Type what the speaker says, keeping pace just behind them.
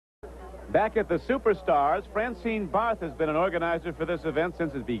Back at the Superstars, Francine Barth has been an organizer for this event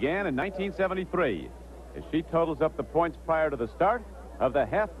since it began in 1973. As she totals up the points prior to the start of the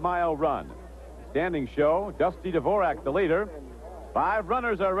half-mile run. Standing show, Dusty Dvorak, the leader. 5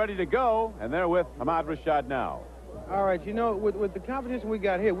 runners are ready to go, and they're with Ahmad Rashad now. All right, you know, with the competition we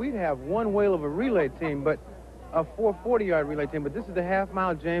got here, we'd have one whale of a relay team, but a 440-yard relay team. But this is the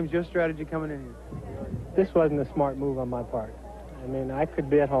half-mile, James. Your strategy coming in here? This wasn't a smart move on my part. I mean, I could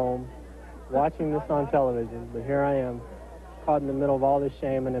be at home watching this on television, but here I am, caught in the middle of all this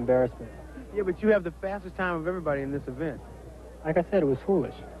shame and embarrassment. Yeah, but you have the fastest time of everybody in this event. Like I said, it was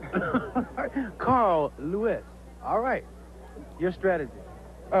foolish. Carl Lewis. All right. Your strategy?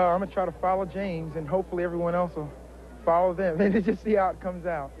 I'm going to try to follow James, and hopefully everyone else will follow them, and just see how it comes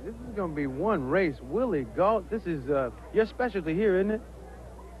out. This is going to be one race. Willie Galt, this is your specialty here, isn't it?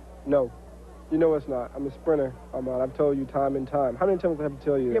 No. You know it's not. I'm a sprinter, Ahmad. I've told you time and time. How many times do I have to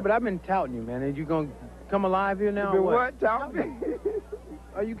tell you that? Yeah, but I've been touting you, man. Are you going to come alive here now? You been what? Touting me?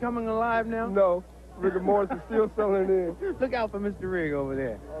 Are you coming alive now? No. Rigor Morris is still selling it in. Look out for Mr. Rigg over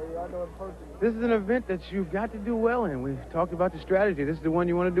there. Oh, yeah, I know it's perfect. This is an event that you've got to do well in. We've talked about the strategy. This is the one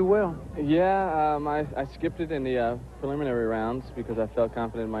you want to do well. Yeah, I skipped it in the preliminary rounds because I felt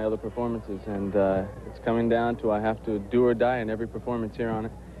confident in my other performances, and it's coming down to I have to do or die in every performance here on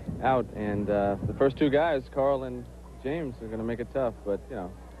out. And the first 2 guys, Carl and James, are going to make it tough, but, you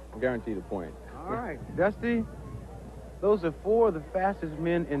know, I'm guaranteed a point. All right, Dusty, those are 4 of the fastest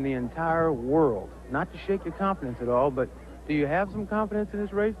men in the entire world. Not to shake your confidence at all, but do you have some confidence in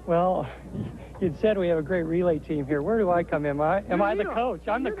this race? Well, you'd said we have a great relay team here. Where do I come in? Am I the coach?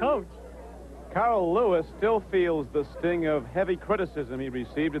 I'm the coach. Carl Lewis still feels the sting of heavy criticism he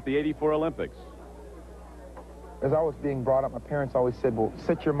received at the '84 Olympics. As I was being brought up, my parents always said, well,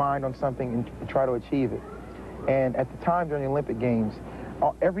 set your mind on something and try to achieve it. And at the time during the Olympic Games,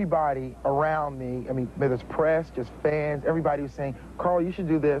 everybody around me, I mean, whether it's press, just fans, everybody was saying, Carl, you should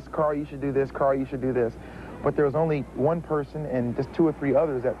do this, Carl, you should do this, Carl, you should do this. But there was only one person and just 2 or 3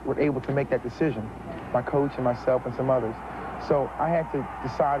 others that were able to make that decision, my coach and myself and some others. So I had to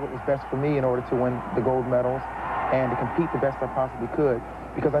decide what was best for me in order to win the gold medals and to compete the best I possibly could,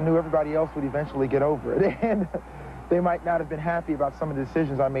 because I knew everybody else would eventually get over it. And they might not have been happy about some of the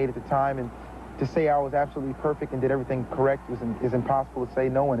decisions I made at the time, and to say I was absolutely perfect and did everything correct is impossible to say.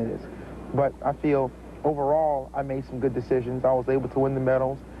 No one is. But I feel overall I made some good decisions. I was able to win the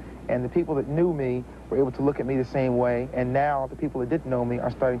medals, and the people that knew me were able to look at me the same way, and now the people that didn't know me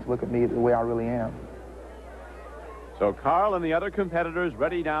are starting to look at me the way I really am. So Carl and the other competitors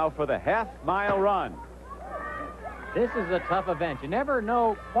ready now for the half-mile run. This is a tough event. You never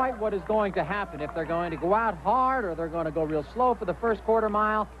know quite what is going to happen, if they're going to go out hard or they're going to go real slow for the first quarter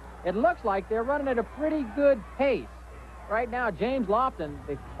mile. It looks like they're running at a pretty good pace. Right now, James Lofton,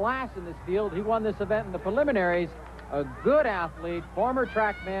 the class in this field, he won this event in the preliminaries. A good athlete, former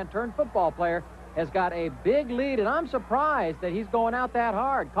trackman turned football player, has got a big lead, and I'm surprised that he's going out that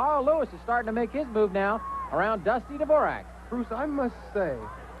hard. Carl Lewis is starting to make his move now around Dusty Dvorak. Bruce, I must say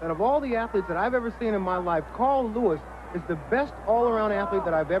that of all the athletes that I've ever seen in my life, Carl Lewis is the best all-around athlete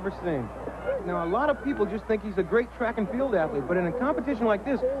that I've ever seen. Now, a lot of people just think he's a great track and field athlete, but in a competition like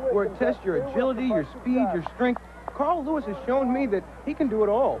this, where it tests your agility, your speed, your strength, Carl Lewis has shown me that he can do it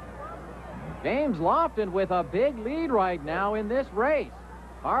all. James Lofton with a big lead right now in this race.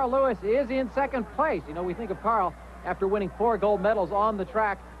 Carl Lewis is in second place. You know, we think of Carl after winning 4 gold medals on the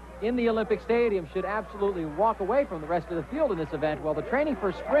track in the Olympic Stadium, should absolutely walk away from the rest of the field in this event. Well, the training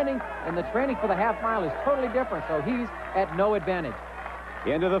for sprinting and the training for the half-mile is totally different, so he's at no advantage.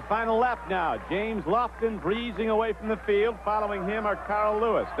 Into the final lap now. James Lofton breezing away from the field. Following him are Carl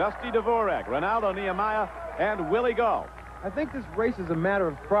Lewis, Dusty Dvorak, Ronaldo Nehemiah, and Willie Galt. I think this race is a matter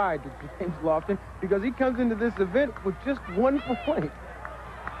of pride to James Lofton, because he comes into this event with just 1 point.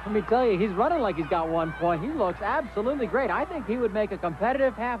 Let me tell you, he's running like he's got 1 point. He looks absolutely great. I think he would make a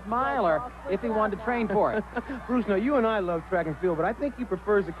competitive half-miler if he wanted to train for it. Bruce, now, you and I love track and field, but I think he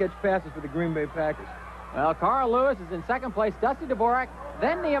prefers to catch passes for the Green Bay Packers. Well, Carl Lewis is in second place, Dusty Dvorak,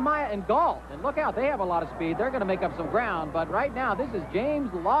 then Nehemiah and Galt. And look out, they have a lot of speed. They're going to make up some ground. But right now, this is James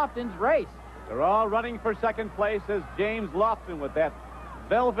Lofton's race. They're all running for second place as James Lofton, with that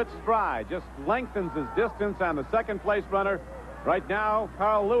velvet stride, just lengthens his distance on the second place runner. Right now,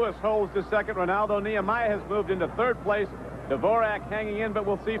 Carl Lewis holds the second. Ronaldo Nehemiah has moved into third place. Dvorak hanging in, but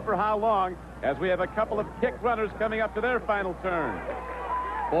we'll see for how long, as we have a couple of kick runners coming up to their final turn.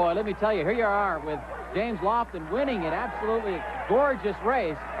 Boy, let me tell you, here you are with James Lofton winning an absolutely gorgeous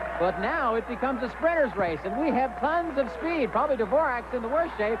race. But now it becomes a sprinter's race, and we have tons of speed. Probably Dvorak's in the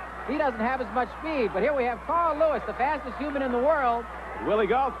worst shape. He doesn't have as much speed. But here we have Carl Lewis, the fastest human in the world, Willie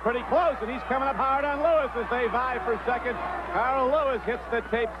Galt's pretty close, and he's coming up hard on Lewis as they vie for second. Carl Lewis hits the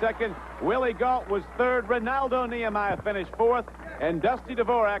tape second. Willie Galt was third. Ronaldo Nehemiah finished fourth. And Dusty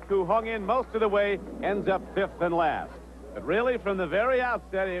Dvorak, who hung in most of the way, ends up fifth and last. But really, from the very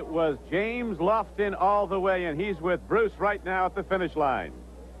outset, it was James Lofton all the way, and he's with Bruce right now at the finish line.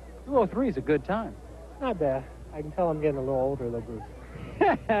 2:03 is a good time. Not bad. I can tell I'm getting a little older, though,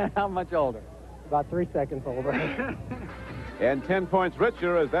 Bruce. How much older? About 3 seconds older. And 10 points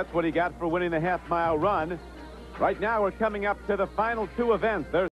richer, as that's what he got for winning the half-mile run. Right now, we're coming up to the final two events. There's